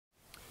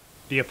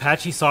The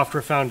Apache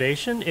Software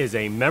Foundation is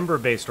a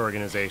member-based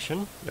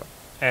organization, Yep.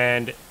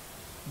 and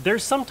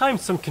there's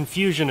sometimes some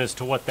confusion as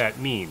to what that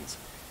means.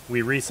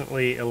 We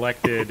recently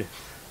elected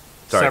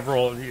Sorry.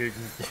 several...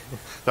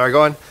 Sorry,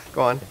 go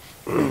on.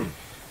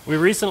 We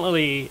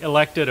recently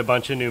elected a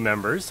bunch of new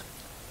members,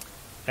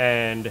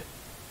 and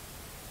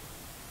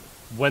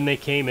when they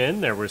came in,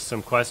 there were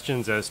some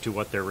questions as to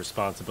what their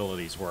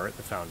responsibilities were at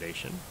the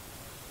foundation.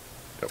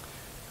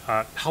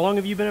 Yep. How long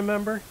have you been a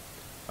member?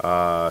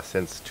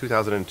 Since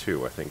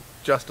 2002, I think.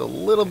 Just a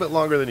little bit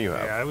longer than you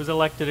have. Yeah, I was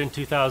elected in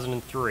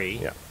 2003.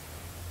 Yeah.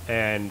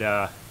 And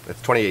It's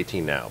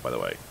 2018 now, by the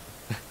way.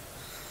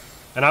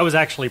 and I was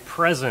actually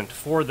present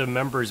for the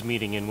members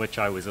meeting in which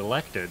I was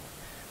elected. Oh,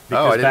 I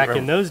Because didn't back in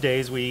remember. those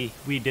days,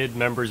 we did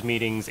members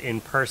meetings in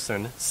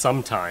person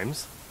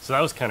sometimes. So that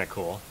was kind of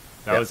cool.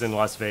 That was Yes. in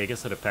Las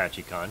Vegas at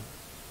ApacheCon.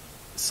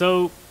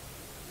 So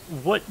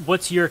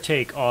what's your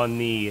take on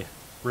the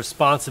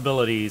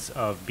responsibilities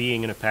of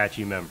being an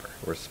Apache member?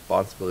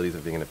 Responsibilities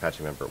of being an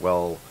Apache member.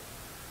 Well,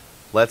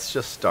 let's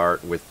just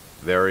start with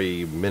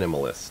very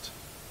minimalist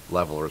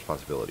level of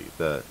responsibility.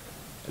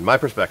 In my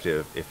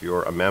perspective, if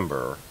you're a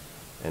member,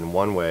 in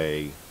one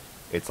way,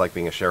 it's like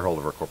being a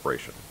shareholder of a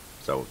corporation.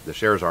 So the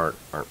shares aren't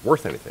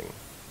worth anything,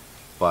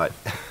 but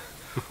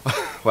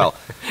well,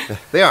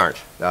 they aren't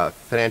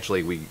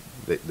financially.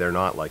 They're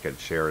not like a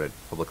share at a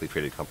publicly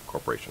traded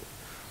corporation,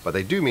 but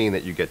they do mean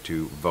that you get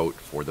to vote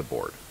for the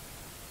board.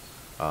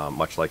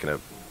 Much like in a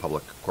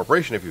public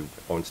corporation, if you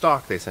own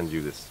stock, they send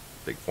you this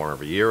big form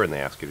every year, and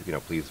they ask you to,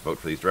 please vote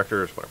for these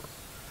directors, whatever.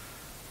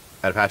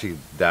 At Apache,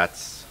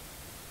 that's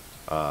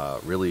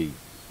really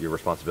your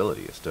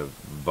responsibility, is to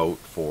vote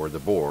for the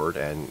board,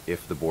 and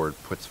if the board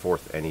puts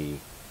forth any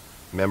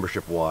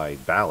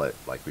membership-wide ballot,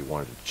 like we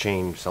wanted to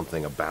change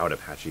something about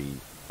Apache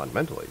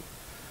fundamentally,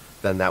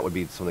 then that would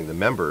be something the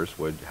members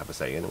would have a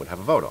say in and would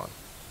have a vote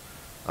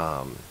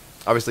on.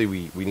 Obviously,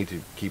 we need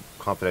to keep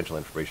confidential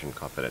information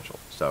confidential,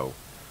 so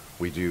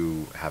we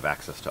do have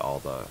access to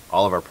all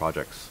of our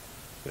projects,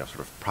 sort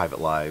of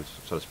private lives,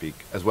 so to speak,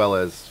 as well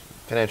as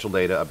financial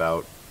data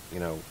about,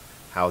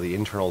 how the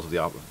internals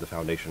of the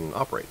foundation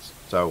operates.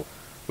 So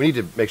we need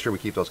to make sure we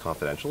keep those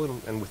confidential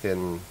and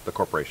within the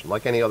corporation,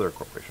 like any other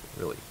corporation,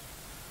 really.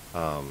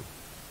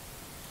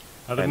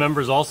 Other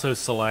members also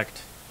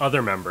select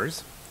other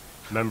members.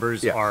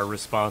 Members Yes. are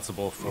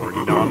responsible for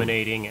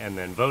nominating and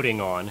then voting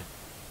on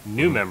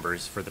new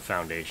members for the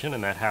foundation,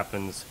 and that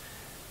happens.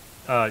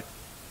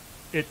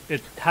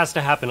 It has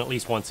to happen at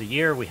least once a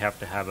year. We have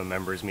to have a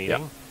members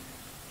meeting.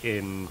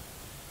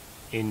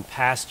 In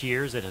past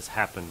years, it has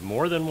happened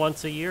more than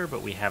once a year,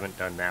 but we haven't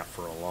done that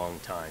for a long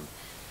time.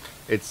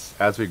 It's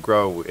as we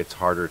grow, it's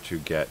harder to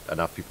get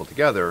enough people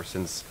together,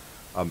 since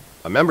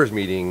a members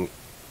meeting,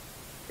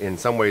 in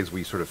some ways,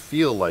 we sort of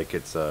feel like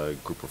it's a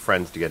group of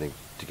friends getting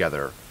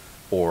together,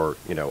 or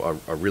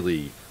a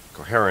really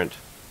coherent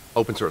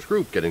open source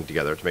group getting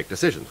together to make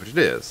decisions, which it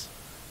is.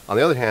 On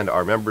the other hand,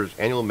 our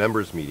annual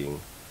members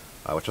meeting,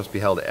 which must be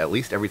held at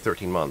least every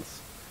 13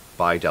 months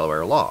by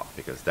Delaware law,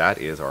 because that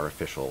is our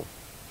official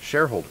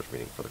shareholders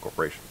meeting for the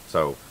corporation.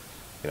 So,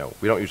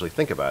 we don't usually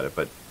think about it,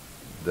 but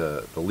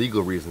the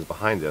legal reasons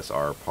behind this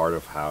are part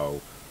of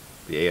how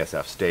the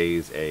ASF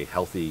stays a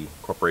healthy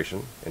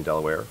corporation in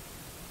Delaware,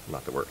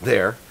 not that we're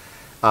there,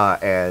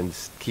 and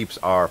keeps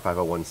our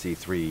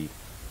 501c3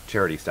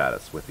 charity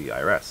status with the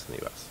IRS in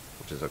the U.S.,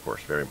 which is, of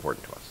course, very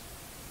important to us.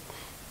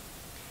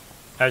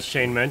 As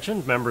Shane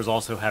mentioned, members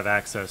also have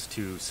access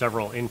to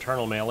several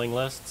internal mailing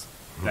lists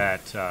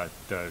that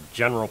the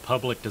general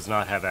public does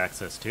not have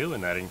access to,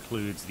 and that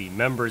includes the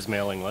members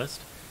mailing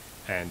list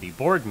and the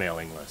board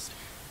mailing list.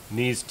 And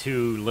these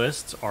two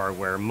lists are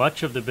where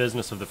much of the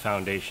business of the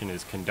foundation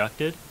is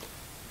conducted.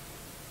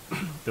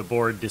 The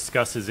board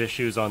discusses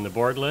issues on the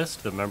board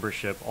list. The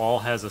membership all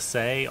has a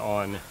say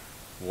on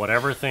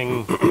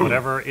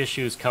whatever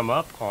issues come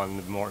up on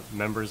the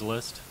members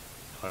list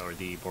or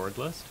the board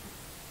list.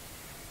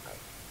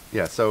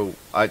 Yeah, so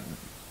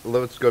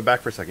let's go back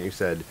for a second. You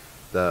said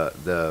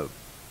the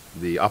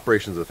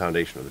operations of the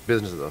foundation, or the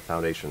business of the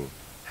foundation,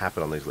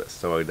 happen on these lists.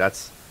 So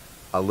that's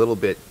a little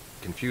bit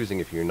confusing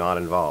if you're not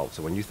involved.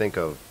 So when you think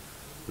of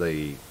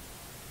the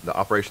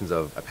operations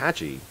of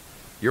Apache,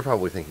 you're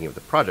probably thinking of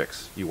the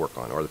projects you work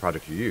on or the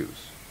projects you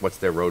use. What's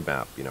their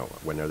roadmap?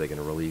 When are they going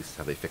to release?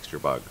 Have they fixed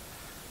your bug?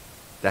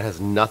 That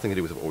has nothing to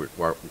do with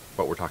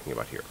what we're talking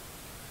about here.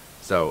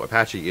 So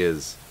Apache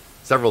is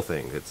several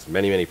things. It's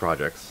many, many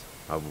projects,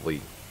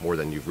 probably more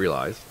than you've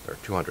realized. There are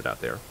 200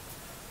 out there.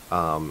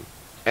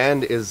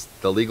 And is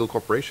the legal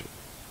corporation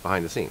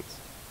behind the scenes.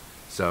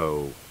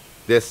 So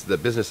the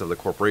business of the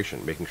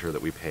corporation, making sure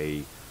that we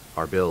pay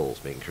our bills,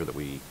 making sure that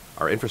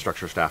our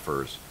infrastructure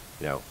staffers,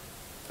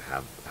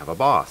 have a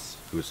boss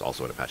who's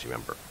also an Apache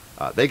member.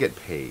 They get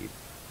paid.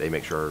 They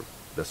make sure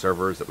the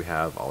servers that we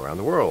have all around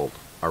the world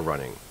are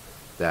running,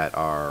 that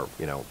our,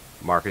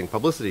 marketing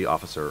publicity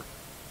officer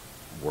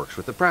works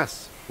with the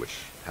press, which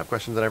have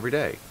questions on every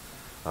day.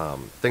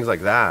 Things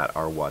like that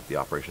are what the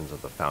operations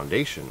of the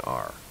foundation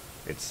are.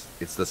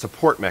 It's the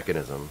support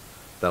mechanism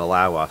that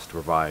allow us to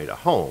provide a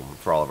home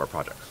for all of our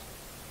projects.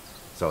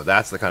 So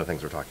that's the kind of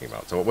things we're talking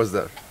about. So what was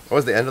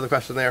the end of the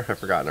question there? I've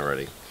forgotten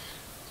already.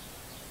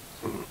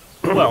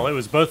 Well, it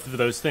was both of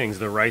those things,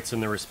 the rights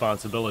and the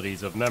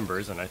responsibilities of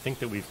members, and I think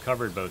that we've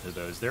covered both of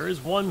those. There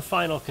is one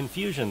final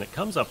confusion that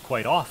comes up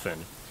quite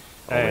often.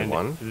 Only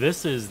one?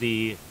 This is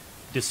the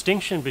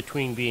distinction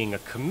between being a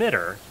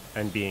committer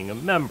and being a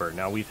member.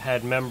 Now, we've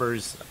had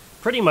members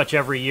pretty much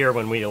every year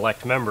when we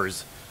elect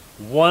members.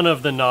 One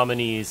of the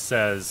nominees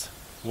says,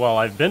 well,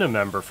 I've been a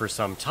member for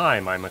some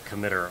time. I'm a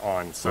committer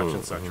on such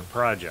and such a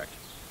project.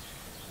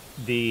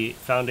 The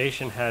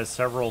foundation has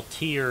several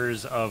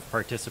tiers of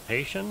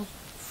participation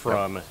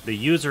from the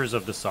users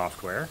of the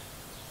software.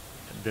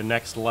 The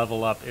next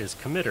level up is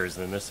committers,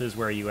 and this is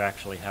where you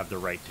actually have the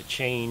right to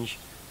change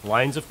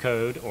lines of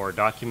code or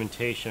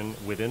documentation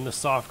within the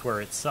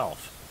software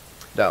itself.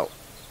 Now,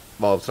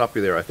 well, I'll stop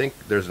you there. I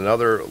think there's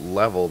another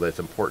level that's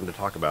important to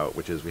talk about,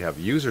 which is we have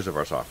users of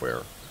our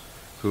software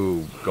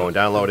who go and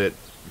download it.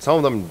 Some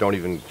of them don't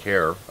even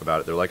care about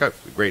it. They're like, oh,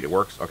 great, it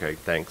works. Okay,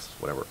 thanks,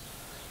 whatever.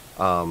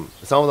 Some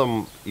of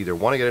them either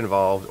want to get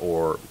involved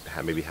or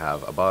maybe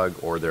have a bug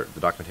or the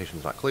documentation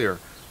is not clear,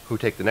 who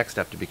take the next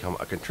step to become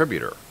a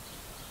contributor,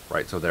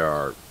 right? So there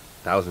are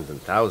thousands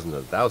and thousands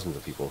and thousands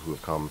of people who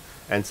have come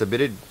and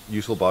submitted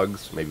useful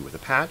bugs, maybe with a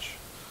patch,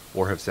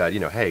 or have said,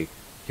 hey,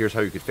 here's how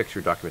you could fix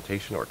your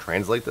documentation or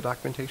translate the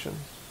documentation.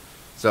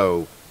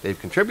 So they've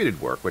contributed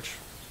work, which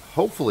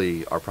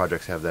hopefully our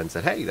projects have then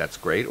said, hey, that's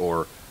great,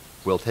 or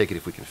we'll take it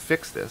if we can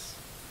fix this.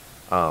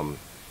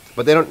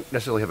 But they don't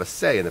necessarily have a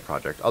say in the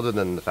project, other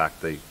than the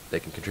fact they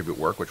can contribute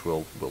work, which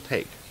we'll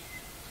take.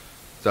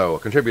 So a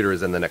contributor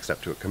is then the next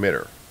step to a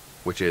committer,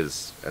 which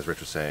is, as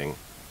Rich was saying,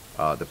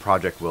 the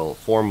project will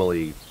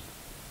formally,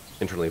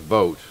 internally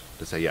vote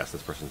to say, yes,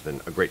 this person's been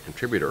a great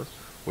contributor.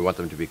 We want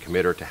them to be a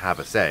committer, to have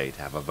a say,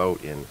 to have a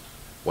vote in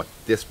what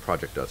this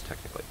project does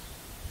technically.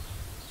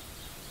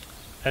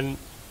 And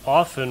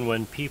often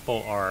when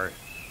people are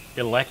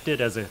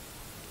elected as a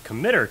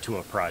committer to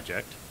a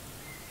project,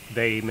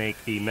 they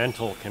make the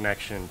mental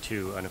connection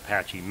to an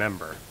Apache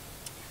member.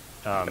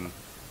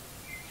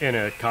 In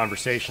a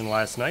conversation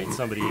last night,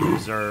 somebody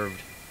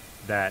observed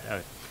that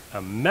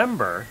a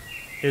member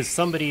is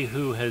somebody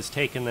who has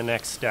taken the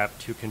next step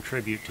to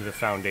contribute to the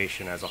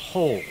foundation as a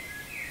whole.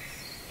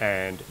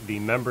 And the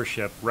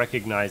membership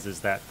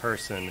recognizes that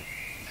person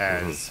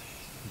as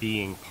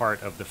being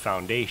part of the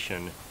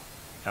foundation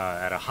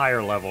at a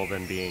higher level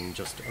than being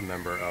just a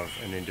member of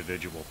an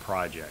individual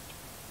project.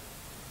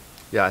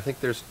 Yeah, I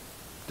think there's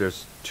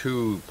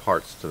two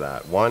parts to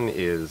that. One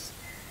is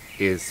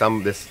this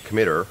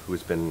committer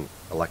who's been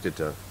elected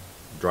to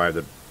drive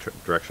the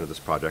direction of this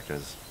project and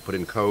has put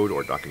in code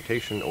or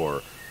documentation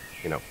or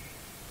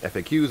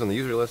FAQs on the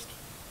user list.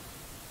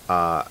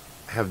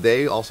 Have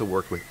they also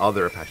worked with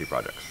other Apache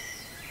projects?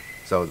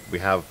 So we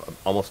have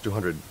almost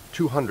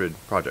 200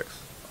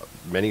 projects,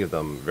 many of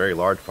them very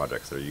large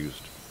projects that are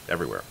used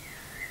everywhere.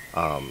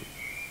 So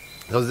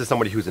is this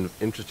somebody who's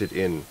interested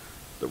in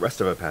the rest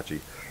of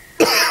Apache?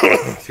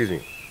 Excuse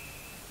me.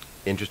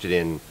 Interested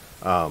in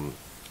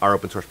our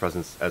open source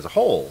presence as a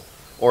whole,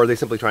 or are they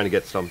simply trying to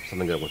get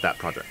something done with that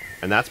project?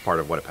 And that's part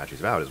of what Apache is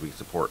about, is we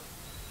support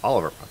all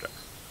of our projects.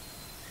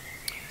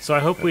 So I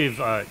hope we've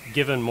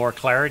given more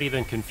clarity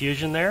than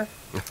confusion there.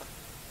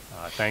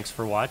 Thanks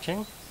for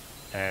watching,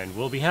 and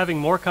we'll be having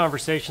more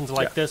conversations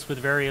like this with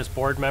various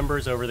board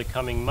members over the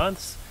coming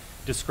months,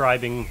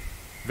 describing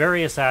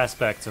various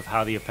aspects of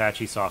how the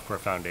Apache Software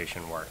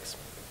Foundation works.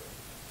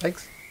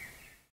 Thanks.